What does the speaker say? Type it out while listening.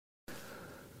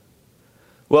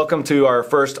Welcome to our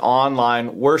first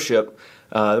online worship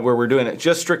where we're doing it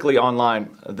just strictly online.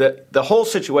 The whole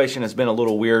situation has been a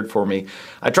little weird for me.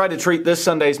 I tried to treat this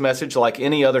Sunday's message like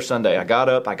any other Sunday. I got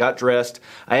up, I got dressed,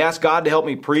 I asked God to help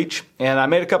me preach, and I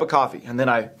made a cup of coffee. And then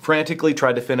I frantically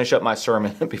tried to finish up my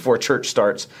sermon before church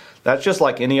starts. That's just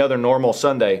like any other normal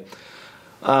Sunday.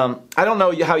 I don't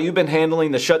know how you've been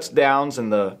handling the shutdowns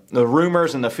and the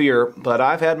rumors and the fear, but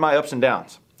I've had my ups and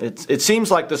downs. It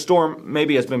seems like the storm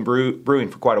maybe has been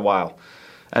brewing for quite a while.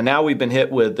 And now we've been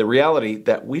hit with the reality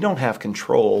that we don't have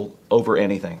control over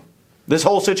anything. This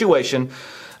whole situation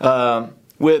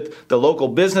with the local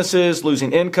businesses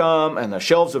losing income and the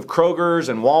shelves of Kroger's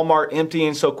and Walmart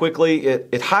emptying so quickly,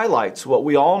 it highlights what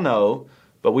we all know,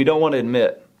 but we don't want to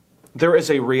admit. There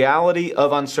is a reality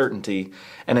of uncertainty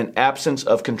and an absence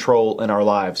of control in our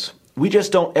lives. We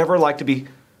just don't ever like to be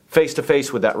face to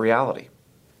face with that reality.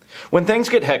 When things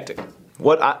get hectic,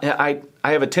 I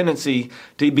have a tendency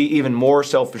to be even more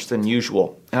selfish than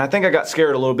usual. And I think I got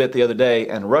scared a little bit the other day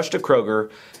and rushed to Kroger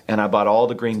and I bought all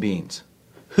the green beans.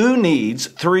 Who needs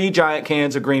 3 giant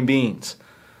cans of green beans?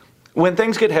 When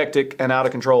things get hectic and out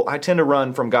of control, I tend to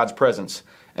run from God's presence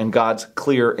and God's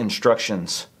clear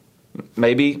instructions.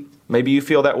 Maybe you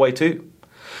feel that way too.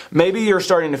 Maybe you're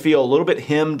starting to feel a little bit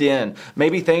hemmed in.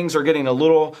 Maybe things are getting a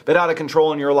little bit out of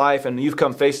control in your life and you've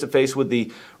come face to face with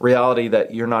the reality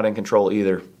that you're not in control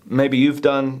either. Maybe you've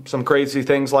done some crazy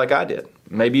things like I did.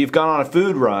 Maybe you've gone on a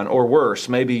food run or worse.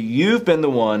 Maybe you've been the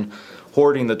one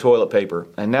hoarding the toilet paper.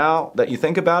 And now that you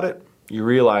think about it, you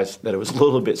realize that it was a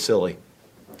little bit silly.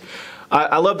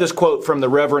 I love this quote from the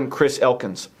Reverend Chris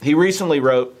Elkins. He recently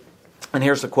wrote, and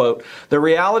here's the quote, "The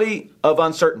reality of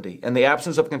uncertainty and the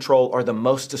absence of control are the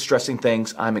most distressing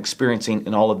things I'm experiencing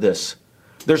in all of this.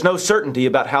 There's no certainty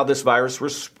about how this virus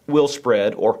will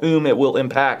spread or whom it will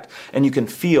impact, and you can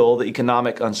feel the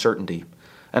economic uncertainty.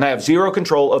 And I have zero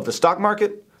control of the stock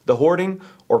market, the hoarding,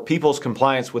 or people's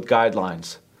compliance with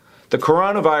guidelines. The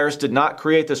coronavirus did not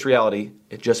create this reality,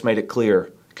 it just made it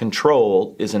clear.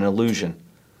 Control is an illusion.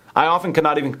 I often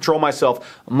cannot even control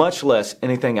myself, much less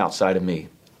anything outside of me."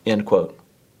 End quote.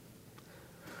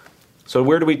 So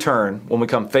where do we turn when we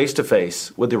come face to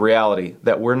face with the reality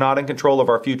that we're not in control of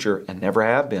our future and never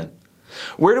have been?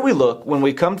 Where do we look when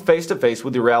we come face to face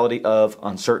with the reality of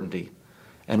uncertainty?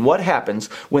 And what happens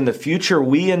when the future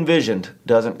we envisioned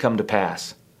doesn't come to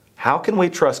pass? How can we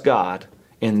trust God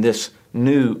in this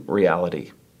new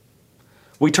reality?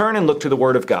 We turn and look to the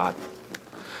Word of God.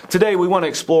 Today we want to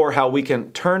explore how we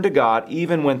can turn to God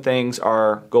even when things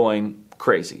are going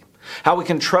crazy. How we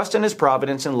can trust in His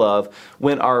providence and love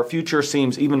when our future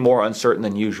seems even more uncertain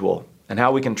than usual. And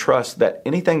how we can trust that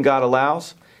anything God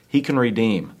allows, He can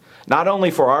redeem. Not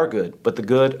only for our good, but the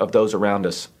good of those around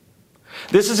us.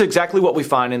 This is exactly what we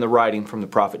find in the writing from the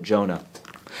prophet Jonah.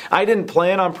 I didn't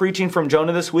plan on preaching from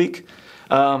Jonah this week,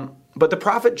 but the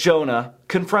prophet Jonah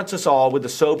confronts us all with the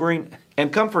sobering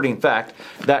and comforting fact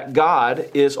that God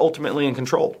is ultimately in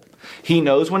control. He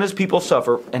knows when His people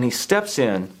suffer, and He steps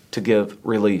in to give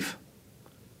relief.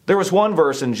 There was one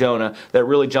verse in Jonah that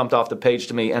really jumped off the page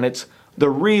to me, and it's the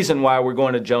reason why we're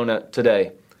going to Jonah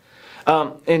today.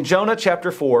 In Jonah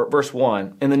chapter 4, verse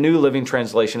 1, in the New Living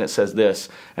Translation, it says this,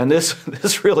 and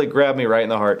this really grabbed me right in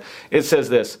the heart. It says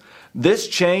this, "This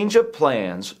change of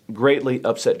plans greatly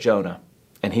upset Jonah,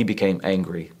 and he became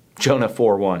angry." Jonah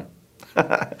 4:1.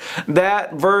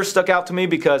 That verse stuck out to me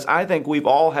because I think we've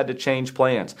all had to change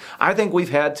plans. I think we've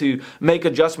had to make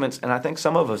adjustments, and I think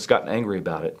some of us gotten angry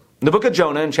about it. The book of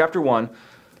Jonah in chapter 1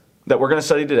 that we're going to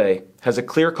study today has a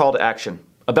clear call to action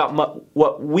about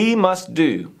what we must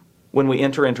do when we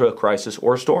enter into a crisis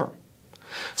or a storm.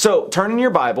 So turn in your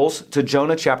Bibles to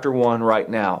Jonah chapter 1 right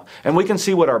now, and we can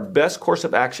see what our best course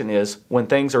of action is when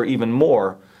things are even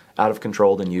more out of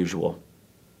control than usual.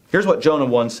 Here's what Jonah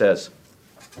 1 says.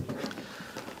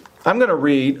 I'm going to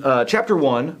read chapter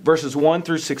 1, verses 1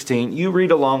 through 16. You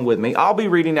read along with me. I'll be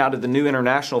reading out of the New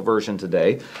International Version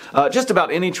today. Just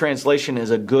about any translation is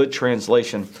a good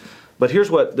translation. But here's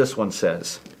what this one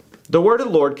says. "The word of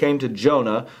the Lord came to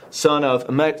Jonah, son of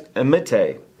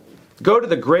Amittai. Go to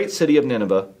the great city of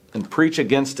Nineveh and preach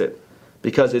against it,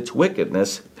 because its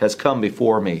wickedness has come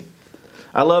before me."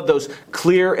 I love those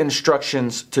clear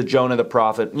instructions to Jonah the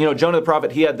prophet. You know, Jonah the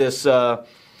prophet, he had this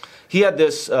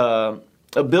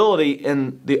ability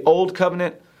in the Old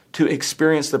Covenant to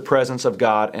experience the presence of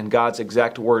God and God's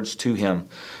exact words to him.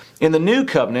 In the New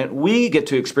Covenant, we get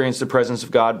to experience the presence of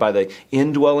God by the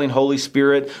indwelling Holy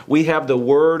Spirit. We have the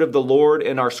Word of the Lord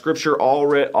in our Scripture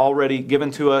already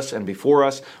given to us and before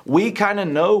us. We kind of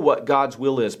know what God's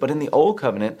will is. But in the Old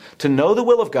Covenant, to know the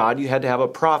will of God, you had to have a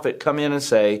prophet come in and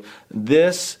say,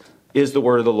 this is the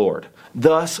word of the Lord.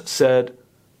 Thus said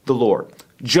the Lord.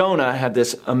 Jonah had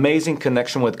this amazing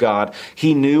connection with God.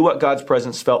 He knew what God's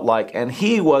presence felt like, and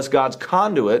he was God's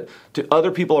conduit to other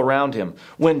people around him.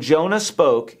 When Jonah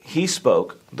spoke, he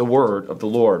spoke the word of the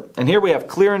Lord. And here we have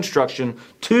clear instruction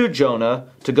to Jonah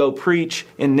to go preach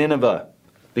in Nineveh,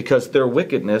 because their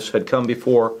wickedness had come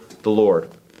before the Lord.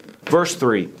 Verse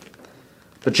 3,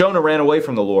 but Jonah ran away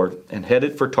from the Lord and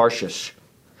headed for Tarshish.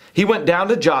 He went down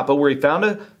to Joppa, where he found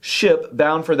a ship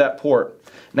bound for that port.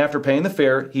 And after paying the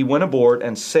fare, he went aboard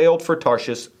and sailed for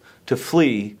Tarshish to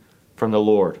flee from the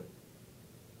Lord.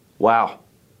 Wow.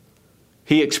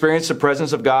 He experienced the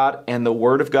presence of God and the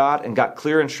Word of God and got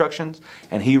clear instructions,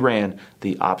 and he ran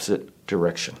the opposite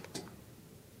direction.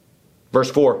 Verse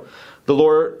 4,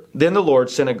 Then the Lord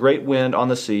sent a great wind on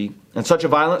the sea, and such a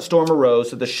violent storm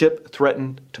arose that the ship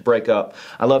threatened to break up.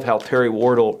 I love how Terry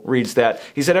Wardle reads that.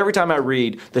 He said, every time I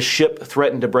read, the ship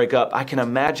threatened to break up, I can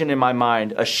imagine in my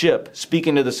mind a ship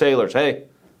speaking to the sailors, hey,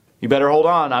 you better hold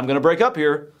on, I'm going to break up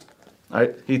here.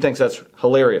 He thinks that's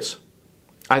hilarious.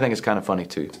 I think it's kind of funny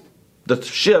too. The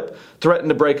ship threatened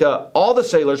to break up. All the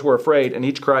sailors were afraid, and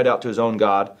each cried out to his own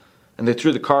God, and they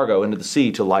threw the cargo into the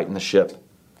sea to lighten the ship.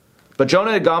 But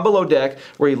Jonah had gone below deck,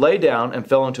 where he lay down and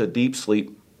fell into a deep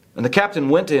sleep. And the captain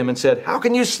went to him and said, how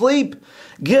can you sleep?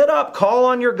 Get up, call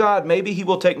on your God. Maybe he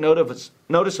will take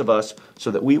notice of us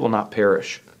so that we will not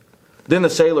perish. Then the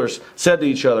sailors said to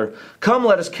each other, come,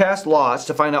 let us cast lots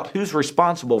to find out who's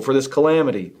responsible for this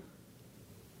calamity.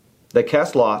 They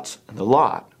cast lots, and the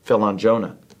lot fell on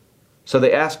Jonah. So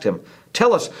they asked him,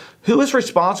 tell us, who is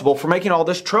responsible for making all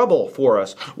this trouble for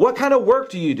us? What kind of work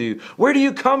do you do? Where do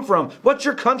you come from? What's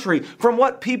your country? From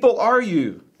what people are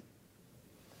you?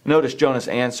 Notice Jonah's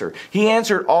answer. He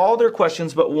answered all their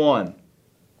questions but one.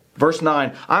 Verse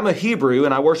 9, I'm a Hebrew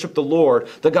and I worship the Lord,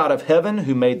 the God of heaven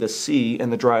who made the sea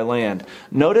and the dry land.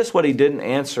 Notice what he didn't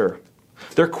answer.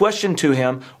 Their question to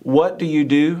him, what do you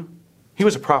do? He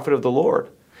was a prophet of the Lord.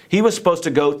 He was supposed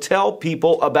to go tell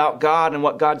people about God and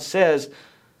what God says,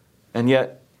 and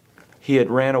yet he had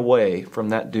ran away from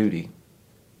that duty.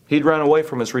 He'd run away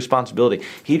from his responsibility.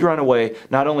 He'd run away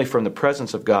not only from the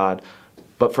presence of God,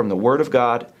 but from the Word of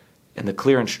God and the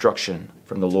clear instruction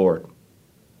from the Lord.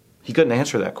 He couldn't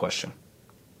answer that question.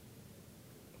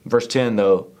 Verse 10,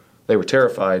 though, they were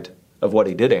terrified of what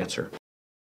he did answer.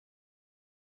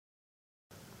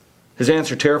 His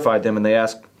answer terrified them, and they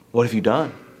asked, what have you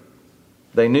done?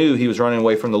 They knew he was running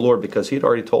away from the Lord because he had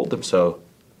already told them so.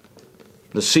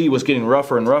 The sea was getting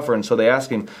rougher and rougher, and so they asked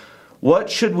him, what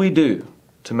should we do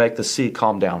to make the sea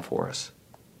calm down for us?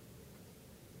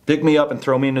 Pick me up and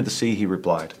throw me into the sea, he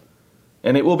replied,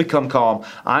 and it will become calm.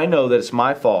 I know that it's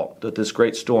my fault that this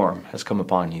great storm has come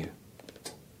upon you.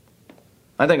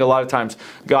 I think a lot of times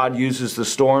God uses the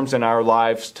storms in our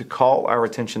lives to call our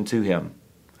attention to him,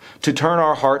 to turn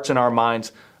our hearts and our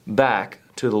minds back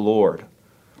to the Lord.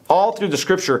 All through the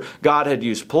Scripture, God had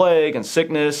used plague and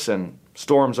sickness and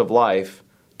storms of life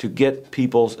to get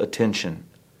people's attention.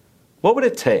 What would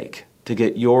it take to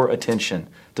get your attention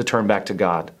to turn back to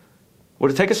God?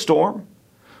 Would it take a storm?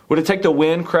 Would it take the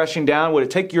wind crashing down? Would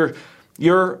it take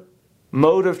your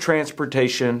mode of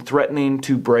transportation threatening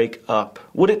to break up?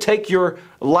 Would it take your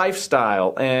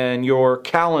lifestyle and your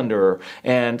calendar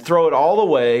and throw it all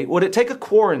away? Would it take a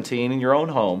quarantine in your own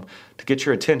home to get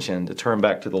your attention to turn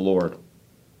back to the Lord?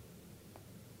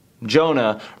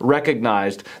 Jonah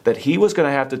recognized that he was going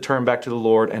to have to turn back to the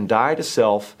Lord and die to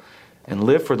self and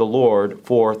live for the Lord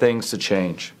for things to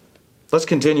change. Let's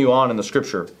continue on in the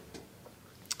Scripture.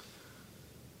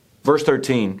 Verse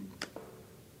 13.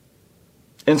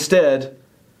 Instead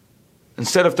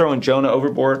of throwing Jonah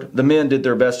overboard, the men did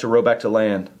their best to row back to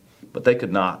land, but they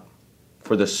could not,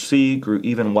 for the sea grew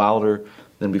even wilder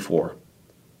than before.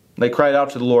 They cried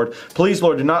out to the Lord, please,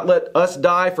 Lord, do not let us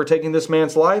die for taking this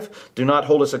man's life. Do not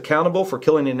hold us accountable for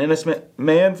killing an innocent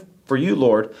man. For you,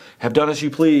 Lord, have done as you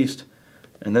pleased.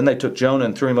 And then they took Jonah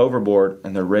and threw him overboard,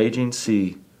 and the raging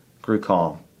sea grew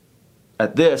calm.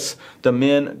 At this, the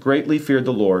men greatly feared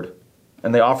the Lord,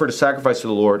 and they offered a sacrifice to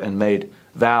the Lord and made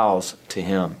vows to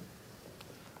him.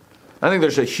 I think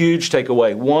there's a huge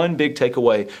takeaway, one big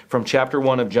takeaway from chapter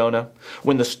 1 of Jonah.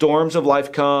 When the storms of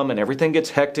life come and everything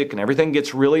gets hectic and everything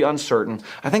gets really uncertain,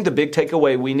 I think the big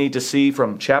takeaway we need to see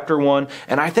from chapter 1,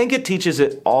 and I think it teaches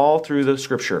it all through the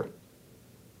Scripture.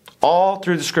 All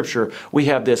through the Scripture, we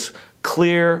have this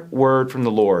clear word from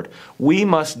the Lord. We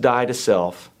must die to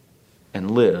self and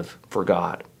live for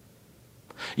God.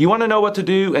 You want to know what to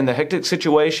do in the hectic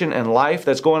situation and life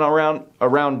that's going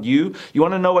around you? You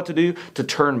want to know what to do to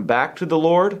turn back to the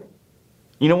Lord?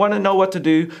 You want to know what to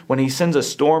do when He sends a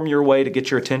storm your way to get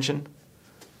your attention?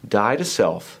 Die to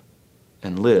self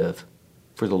and live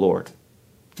for the Lord.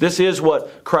 This is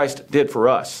what Christ did for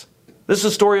us. This is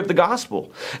the story of the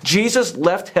gospel. Jesus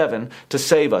left heaven to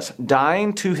save us,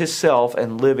 dying to himself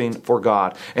and living for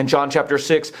God. In John chapter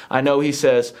 6, I know he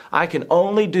says, I can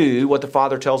only do what the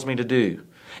Father tells me to do.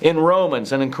 In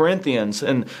Romans and in Corinthians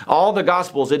and all the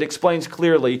Gospels, it explains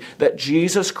clearly that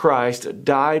Jesus Christ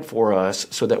died for us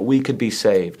so that we could be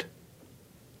saved.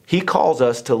 He calls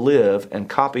us to live and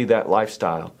copy that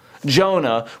lifestyle.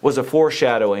 Jonah was a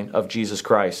foreshadowing of Jesus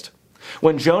Christ.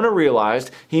 When Jonah realized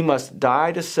he must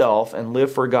die to self and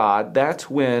live for God, that's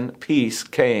when peace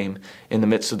came in the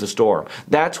midst of the storm.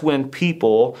 That's when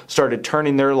people started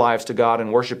turning their lives to God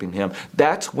and worshiping Him.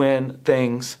 That's when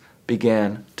things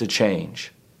began to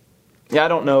change. Yeah, I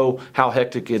don't know how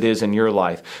hectic it is in your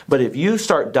life, but if you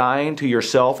start dying to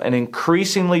yourself and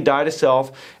increasingly die to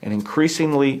self and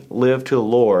increasingly live to the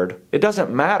Lord, it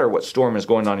doesn't matter what storm is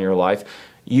going on in your life,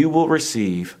 you will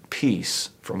receive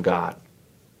peace from God.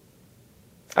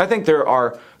 I think there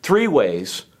are 3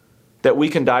 ways that we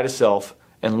can die to self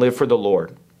and live for the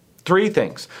Lord. 3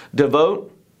 things: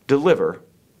 devote, deliver,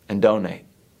 and donate.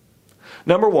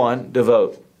 Number 1,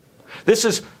 devote. This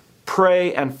is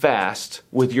pray and fast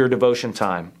with your devotion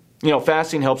time.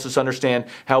 Fasting helps us understand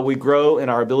how we grow in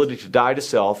our ability to die to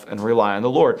self and rely on the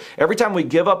Lord. Every time we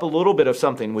give up a little bit of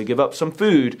something, we give up some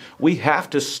food, we have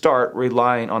to start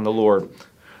relying on the Lord.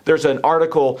 There's an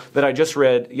article that I just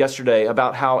read yesterday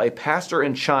about how a pastor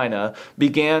in China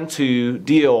began to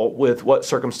deal with what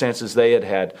circumstances they had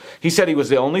had. He said he was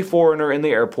the only foreigner in the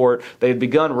airport. They had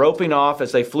begun roping off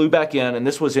as they flew back in, and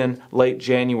this was in late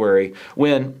January,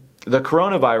 when the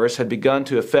coronavirus had begun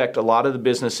to affect a lot of the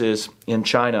businesses in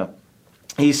China.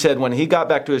 He said when he got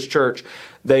back to his church,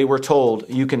 they were told,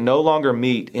 you can no longer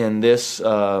meet in this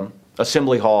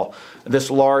assembly hall, this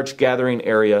large gathering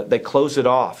area. They closed it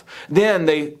off. Then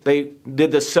they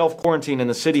did this self-quarantine in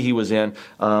the city he was in.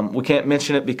 We can't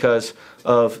mention it because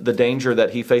of the danger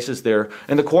that he faces there.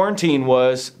 And the quarantine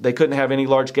was they couldn't have any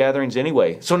large gatherings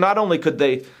anyway. So not only could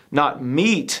they not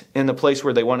meet in the place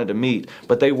where they wanted to meet,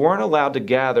 but they weren't allowed to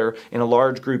gather in a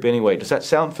large group anyway. Does that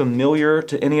sound familiar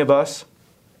to any of us?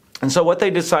 And so what they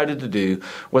decided to do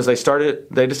was they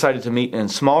decided to meet in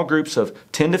small groups of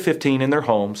 10 to 15 in their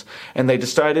homes, and they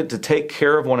decided to take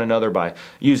care of one another by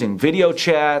using video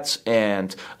chats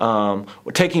and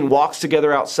taking walks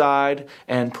together outside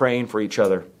and praying for each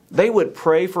other. They would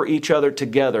pray for each other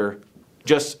together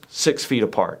just 6 feet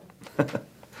apart.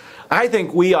 I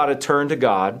think we ought to turn to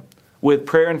God with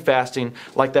prayer and fasting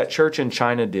like that church in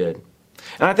China did.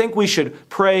 And I think we should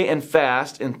pray and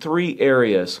fast in 3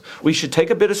 areas. We should take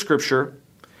a bit of Scripture,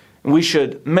 and we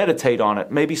should meditate on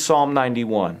it, maybe Psalm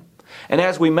 91. And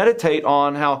as we meditate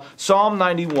on how Psalm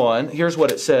 91, here's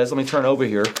what it says. Let me turn over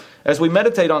here. As we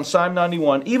meditate on Psalm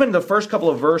 91, even the first couple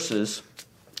of verses,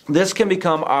 this can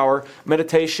become our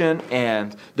meditation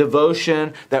and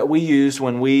devotion that we use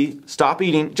when we stop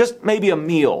eating just maybe a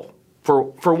meal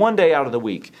for one day out of the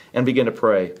week and begin to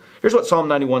pray. Here's what Psalm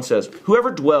 91 says.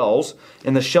 Whoever dwells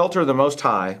in the shelter of the Most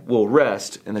High will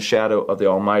rest in the shadow of the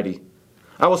Almighty.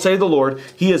 I will say to the Lord,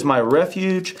 He is my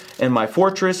refuge and my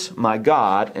fortress, my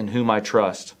God, in whom I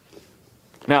trust.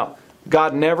 Now,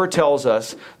 God never tells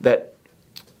us that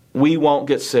we won't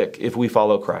get sick if we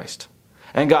follow Christ.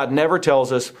 And God never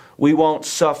tells us we won't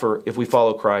suffer if we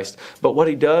follow Christ. But what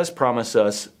He does promise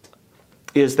us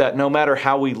is that no matter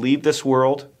how we leave this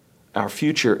world, our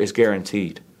future is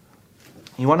guaranteed.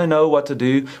 You want to know what to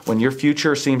do when your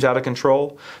future seems out of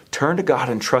control? Turn to God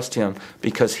and trust Him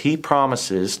because He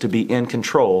promises to be in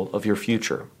control of your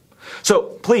future. So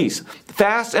please,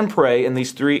 fast and pray in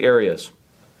these 3 areas.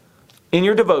 In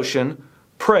your devotion,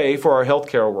 pray for our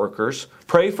healthcare workers,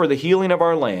 pray for the healing of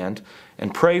our land,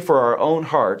 and pray for our own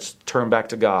hearts turn back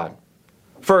to God.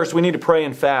 First, we need to pray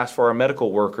and fast for our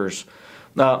medical workers.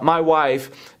 My wife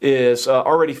is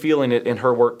already feeling it in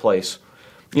her workplace.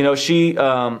 She she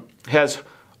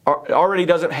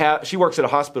works at a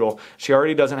hospital. She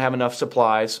already doesn't have enough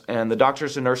supplies, and the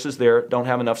doctors and nurses there don't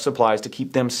have enough supplies to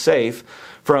keep them safe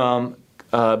from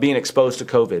being exposed to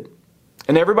COVID.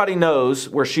 And everybody knows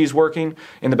where she's working,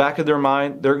 in the back of their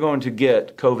mind, they're going to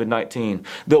get COVID-19.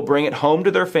 They'll bring it home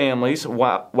to their families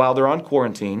while they're on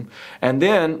quarantine, and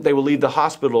then they will leave the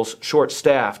hospitals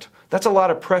short-staffed. That's a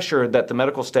lot of pressure that the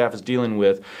medical staff is dealing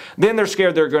with. Then they're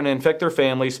scared they're going to infect their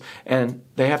families, and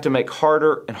they have to make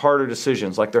harder and harder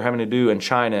decisions like they're having to do in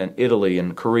China and Italy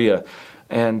and Korea.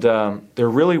 And they're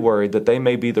really worried that they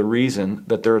may be the reason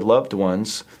that their loved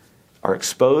ones are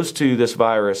exposed to this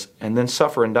virus and then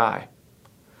suffer and die.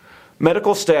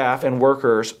 Medical staff and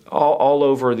workers all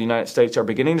over the United States are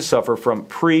beginning to suffer from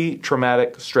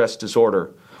pre-traumatic stress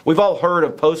disorder. We've all heard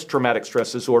of post-traumatic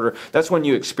stress disorder. That's when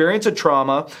you experience a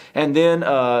trauma and then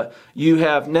you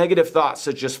have negative thoughts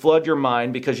that just flood your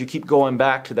mind because you keep going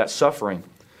back to that suffering.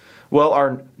 Well,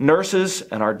 our nurses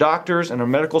and our doctors and our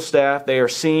medical staff, they are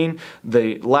seeing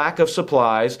the lack of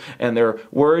supplies, and they're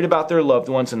worried about their loved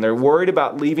ones, and they're worried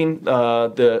about leaving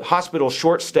the hospital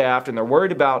short-staffed, and they're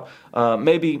worried about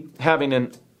maybe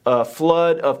having a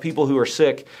flood of people who are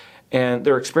sick, and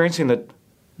they're experiencing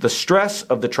the stress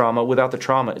of the trauma without the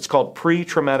trauma. It's called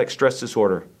pre-traumatic stress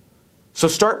disorder. So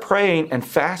start praying and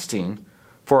fasting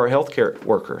for our healthcare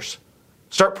workers.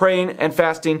 Start praying and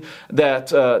fasting that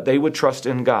they would trust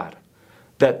in God,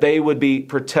 that they would be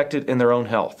protected in their own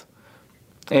health,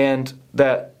 and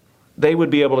that they would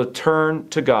be able to turn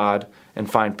to God and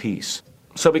find peace.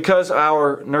 So because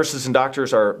our nurses and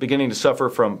doctors are beginning to suffer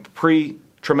from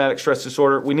pre-traumatic stress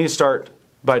disorder, we need to start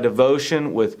by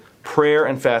devotion with prayer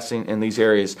and fasting in these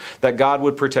areas, that God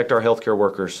would protect our healthcare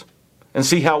workers. And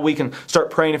see how we can start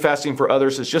praying and fasting for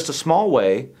others is just a small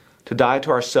way to die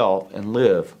to ourselves and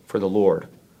live for the Lord.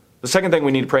 The second thing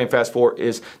we need to pray and fast for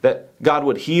is that God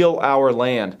would heal our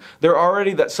land. There are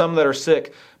already some that are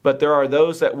sick, but there are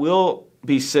those that will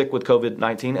be sick with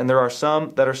COVID-19, and there are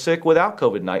some that are sick without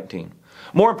COVID-19.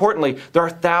 More importantly, there are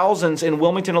thousands in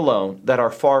Wilmington alone that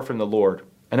are far from the Lord.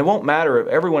 And it won't matter if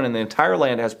everyone in the entire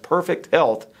land has perfect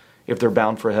health if they're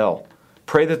bound for hell.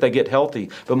 Pray that they get healthy,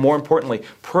 but more importantly,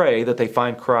 pray that they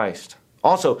find Christ.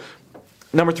 Also,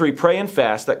 number 3, pray and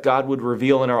fast that God would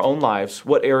reveal in our own lives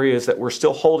what areas that we're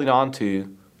still holding on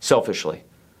to selfishly.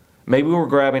 Maybe we're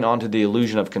grabbing onto the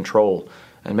illusion of control.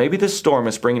 And maybe this storm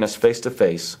is bringing us face to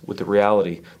face with the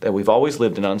reality that we've always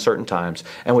lived in uncertain times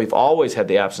and we've always had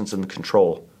the absence of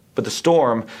control. But the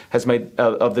storm has made,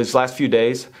 of these last few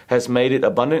days, has made it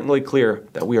abundantly clear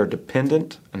that we are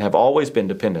dependent and have always been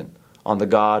dependent on the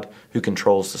God who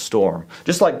controls the storm.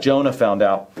 Just like Jonah found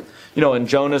out. In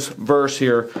Jonah's verse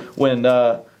here, when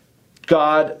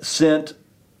God sent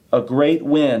a great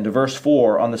wind, verse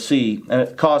 4, on the sea, and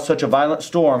it caused such a violent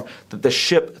storm that the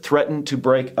ship threatened to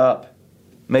break up.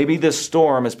 Maybe this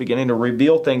storm is beginning to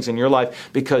reveal things in your life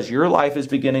because your life is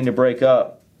beginning to break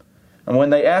up. And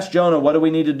when they asked Jonah, what do we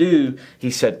need to do?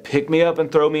 He said, pick me up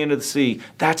and throw me into the sea.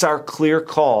 That's our clear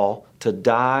call to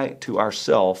die to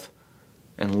ourself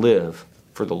and live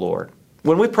for the Lord.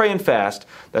 When we pray and fast,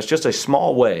 that's just a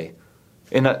small way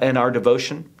in our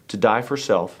devotion to die for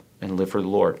self and live for the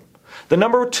Lord. The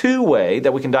number 2 way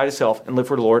that we can die to self and live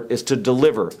for the Lord is to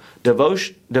deliver.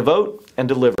 Devote and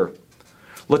deliver.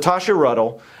 Latasha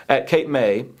Ruddle at Cape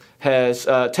May has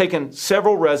taken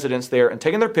several residents there and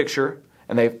taken their picture,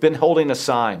 and they've been holding a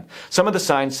sign. Some of the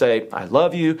signs say, I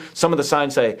love you. Some of the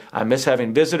signs say, I miss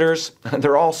having visitors.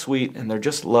 They're all sweet, and they're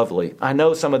just lovely. I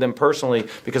know some of them personally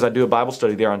because I do a Bible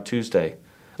study there on Tuesday.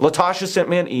 Latasha sent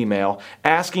me an email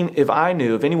asking if I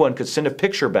knew if anyone could send a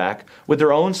picture back with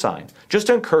their own sign, just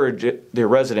to encourage the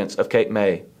residents of Cape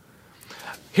May.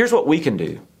 Here's what we can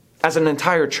do as an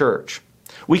entire church.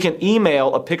 We can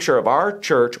email a picture of our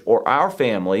church or our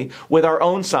family with our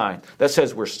own sign that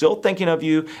says we're still thinking of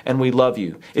you and we love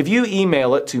you. If you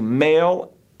email it to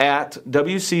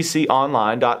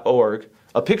mail@wcconline.org,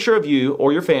 a picture of you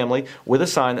or your family with a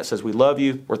sign that says we love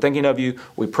you, we're thinking of you,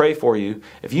 we pray for you.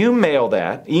 If you email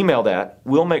that,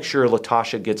 we'll make sure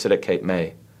Latasha gets it at Cape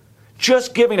May.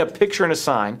 Just giving a picture and a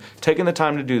sign, taking the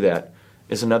time to do that,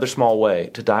 is another small way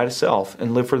to die to self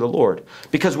and live for the Lord.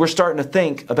 Because we're starting to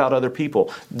think about other people.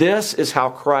 This is how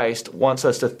Christ wants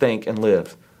us to think and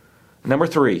live. Number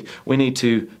 3, we need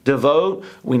to devote,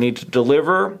 we need to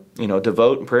deliver,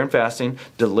 devote in prayer and fasting,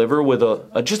 deliver with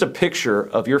just a picture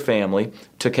of your family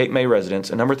to Cape May residents.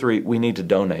 And number 3, we need to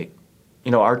donate.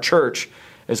 Our church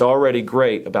is already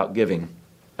great about giving.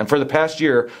 And for the past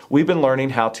year, we've been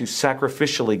learning how to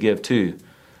sacrificially give too.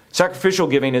 Sacrificial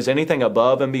giving is anything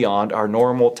above and beyond our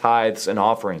normal tithes and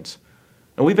offerings.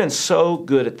 And we've been so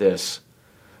good at this.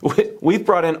 We've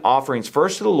brought in offerings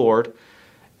first to the Lord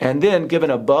and then given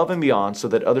above and beyond so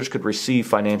that others could receive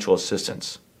financial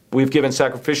assistance. We've given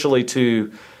sacrificially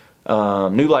to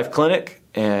New Life Clinic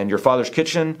and Your Father's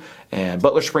Kitchen and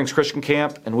Butler Springs Christian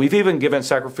Camp, and we've even given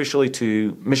sacrificially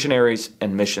to missionaries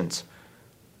and missions.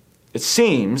 It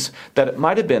seems that it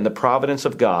might have been the providence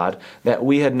of God that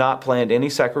we had not planned any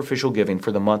sacrificial giving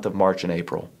for the month of March and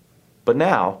April. But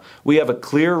now we have a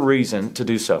clear reason to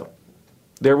do so.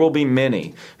 There will be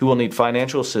many who will need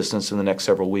financial assistance in the next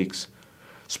several weeks.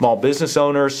 Small business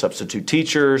owners, substitute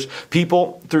teachers,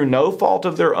 people through no fault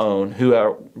of their own who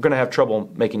are going to have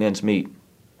trouble making ends meet.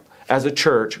 As a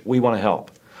church, we want to help.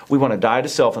 We want to die to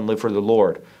self and live for the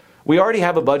Lord. We already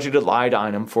have a budgeted line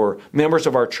item for members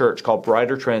of our church called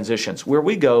Brighter Transitions, where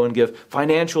we go and give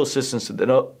financial assistance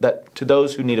to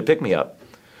those who need a pick-me-up.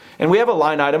 And we have a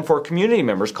line item for community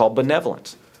members called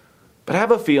Benevolence. But I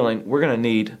have a feeling we're going to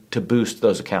need to boost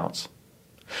those accounts.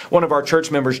 One of our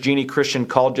church members, Jeannie Christian,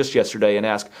 called just yesterday and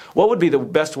asked what would be the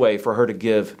best way for her to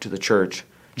give to the church.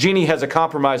 Jeannie has a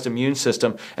compromised immune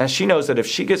system, and she knows that if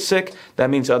she gets sick, that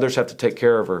means others have to take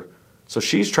care of her. So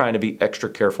she's trying to be extra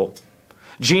careful.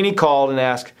 Jeannie called and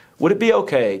asked, would it be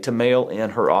okay to mail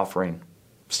in her offering?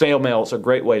 Snail mail is a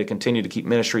great way to continue to keep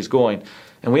ministries going,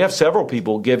 and we have several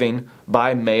people giving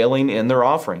by mailing in their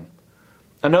offering.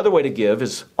 Another way to give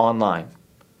is online.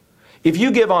 If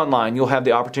you give online, you'll have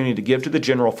the opportunity to give to the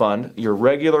general fund, your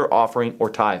regular offering, or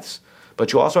tithes.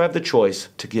 But you also have the choice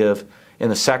to give in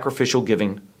the sacrificial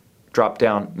giving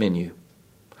drop-down menu.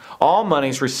 All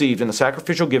monies received in the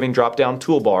sacrificial giving drop-down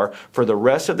toolbar for the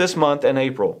rest of this month and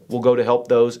April will go to help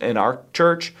those in our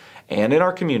church and in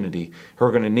our community who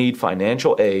are going to need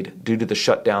financial aid due to the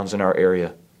shutdowns in our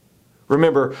area.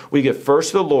 Remember, we give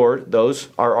first to the Lord. Those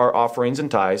are our offerings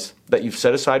and tithes that you've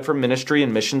set aside for ministry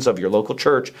and missions of your local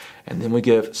church, and then we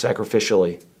give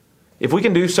sacrificially. If we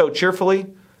can do so cheerfully,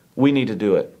 we need to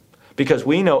do it because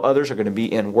we know others are going to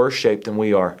be in worse shape than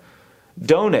we are.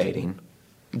 Donating,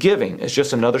 giving is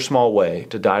just another small way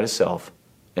to die to self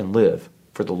and live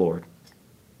for the Lord.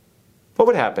 What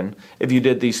would happen if you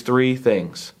did these three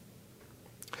things?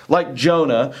 Like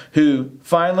Jonah, who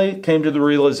finally came to the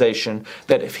realization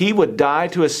that if he would die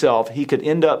to himself, he could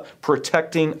end up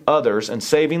protecting others and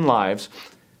saving lives.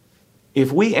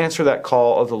 If we answer that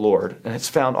call of the Lord, and it's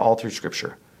found all through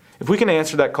Scripture, if we can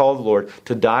answer that call of the Lord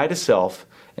to die to self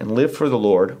and live for the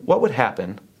Lord, what would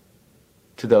happen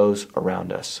to those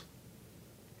around us?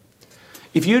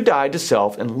 If you died to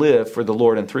self and lived for the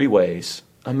Lord in three ways,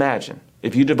 imagine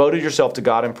if you devoted yourself to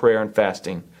God in prayer and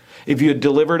fasting, if you had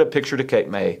delivered a picture to Cape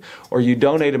May, or you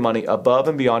donated money above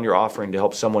and beyond your offering to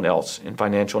help someone else in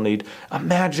financial need,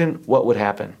 imagine what would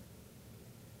happen.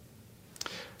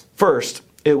 First,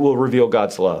 it will reveal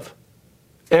God's love.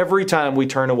 Every time we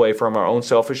turn away from our own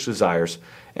selfish desires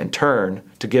and turn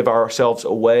to give ourselves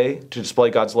away to display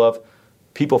God's love,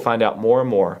 people find out more and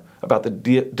more about the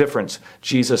difference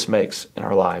Jesus makes in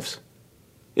our lives.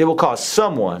 It will cause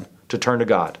someone to turn to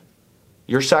God.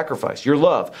 Your sacrifice, your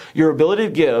love, your ability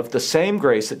to give the same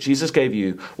grace that Jesus gave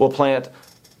you will plant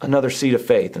another seed of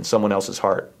faith in someone else's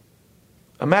heart.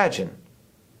 Imagine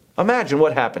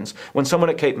what happens when someone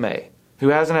at Cape May, who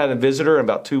hasn't had a visitor in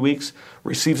about 2 weeks,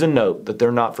 receives a note that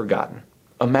they're not forgotten.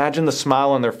 Imagine the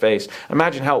smile on their face.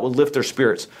 Imagine how it would lift their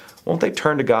spirits. Won't they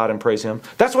turn to God and praise Him?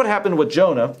 That's what happened with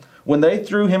Jonah when they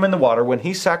threw him in the water, when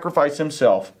he sacrificed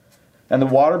himself and the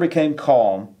water became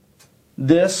calm.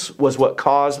 This was what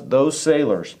caused those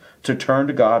sailors to turn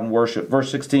to God and worship. Verse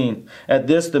 16, at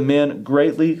this the men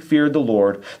greatly feared the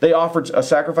Lord. They offered a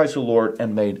sacrifice to the Lord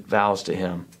and made vows to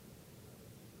Him.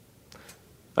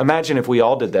 Imagine if we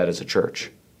all did that as a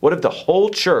church. What if the whole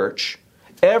church,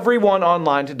 everyone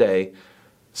online today,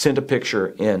 sent a picture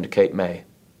in to Cape May?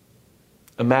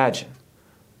 Imagine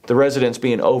the residents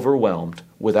being overwhelmed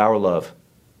with our love.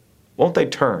 Won't they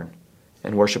turn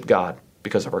and worship God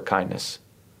because of our kindness?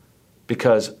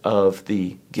 Because of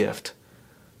the gift.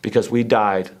 Because we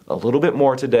died a little bit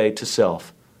more today to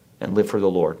self and live for the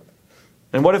Lord.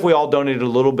 And what if we all donated a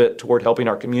little bit toward helping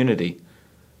our community?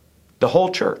 The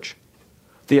whole church.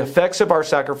 The effects of our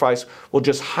sacrifice will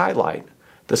just highlight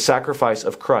the sacrifice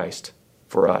of Christ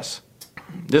for us.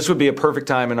 This would be a perfect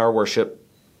time in our worship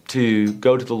to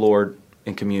go to the Lord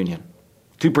in communion.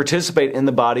 To participate in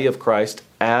the body of Christ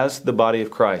as the body of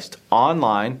Christ.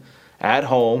 Online, at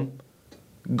home,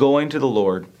 going to the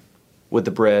Lord with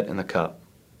the bread and the cup.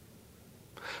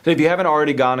 So if you haven't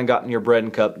already gone and gotten your bread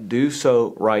and cup, do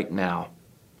so right now.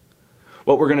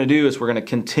 What we're going to do is we're going to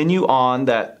continue on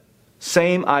that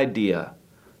same idea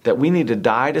that we need to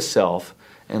die to self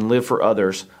and live for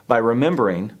others by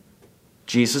remembering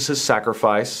Jesus'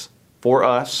 sacrifice for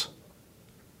us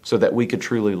so that we could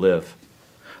truly live.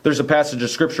 There's a passage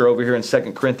of Scripture over here in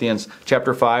 2 Corinthians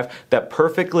chapter 5 that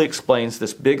perfectly explains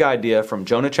this big idea from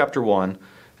Jonah chapter 1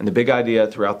 and the big idea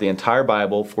throughout the entire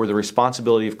Bible for the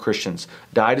responsibility of Christians.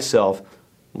 Die to self,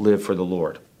 live for the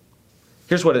Lord.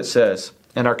 Here's what it says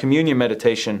in our communion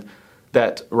meditation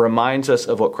that reminds us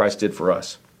of what Christ did for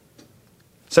us.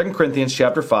 2 Corinthians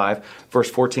chapter 5, verse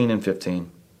 14 and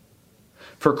 15.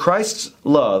 For Christ's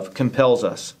love compels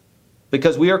us,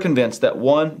 because we are convinced that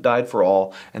one died for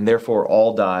all, and therefore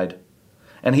all died.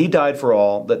 And He died for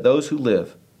all, that those who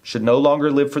live should no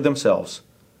longer live for themselves,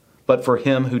 but for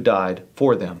Him who died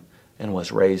for them and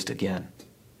was raised again.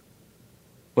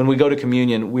 When we go to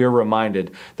communion, we are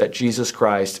reminded that Jesus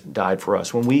Christ died for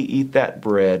us. When we eat that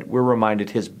bread, we're reminded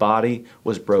his body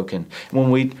was broken. When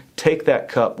we take that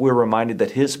cup, we're reminded that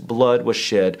his blood was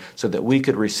shed so that we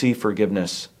could receive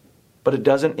forgiveness. But it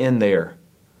doesn't end there.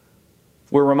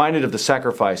 We're reminded of the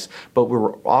sacrifice, but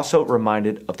we're also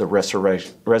reminded of the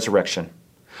resurrection.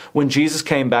 When Jesus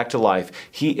came back to life,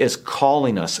 he is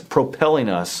calling us, propelling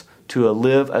us to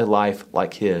live a life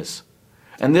like his.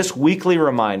 And this weekly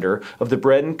reminder of the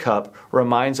bread and cup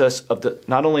reminds us of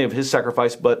not only of his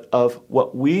sacrifice, but of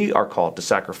what we are called to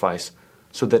sacrifice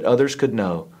so that others could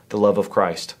know the love of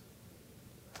Christ.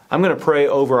 I'm going to pray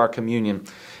over our communion.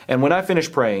 And when I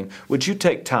finish praying, would you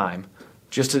take time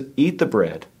just to eat the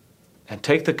bread and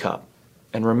take the cup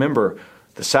and remember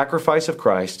the sacrifice of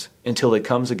Christ until he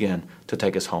comes again to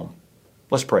take us home.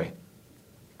 Let's pray.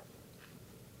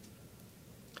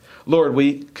 Lord,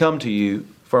 we come to you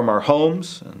from our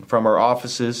homes and from our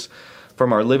offices,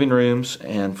 from our living rooms,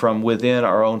 and from within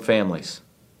our own families.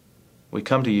 We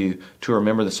come to you to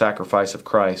remember the sacrifice of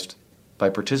Christ by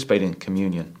participating in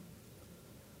communion.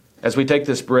 As we take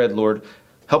this bread, Lord,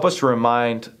 help us to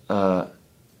remind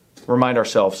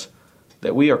ourselves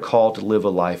that we are called to live a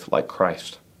life like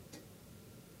Christ.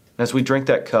 As we drink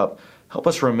that cup, help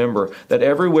us remember that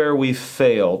everywhere we've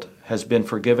failed has been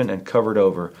forgiven and covered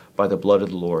over by the blood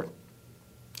of the Lord.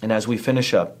 And as we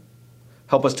finish up,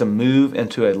 help us to move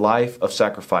into a life of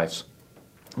sacrifice,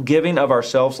 giving of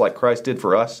ourselves like Christ did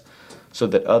for us so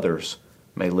that others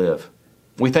may live.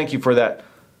 We thank you for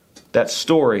that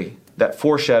story, that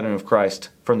foreshadowing of Christ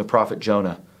from the prophet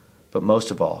Jonah. But most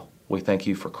of all, we thank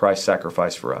you for Christ's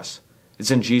sacrifice for us.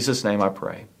 It's in Jesus' name I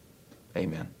pray.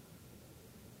 Amen.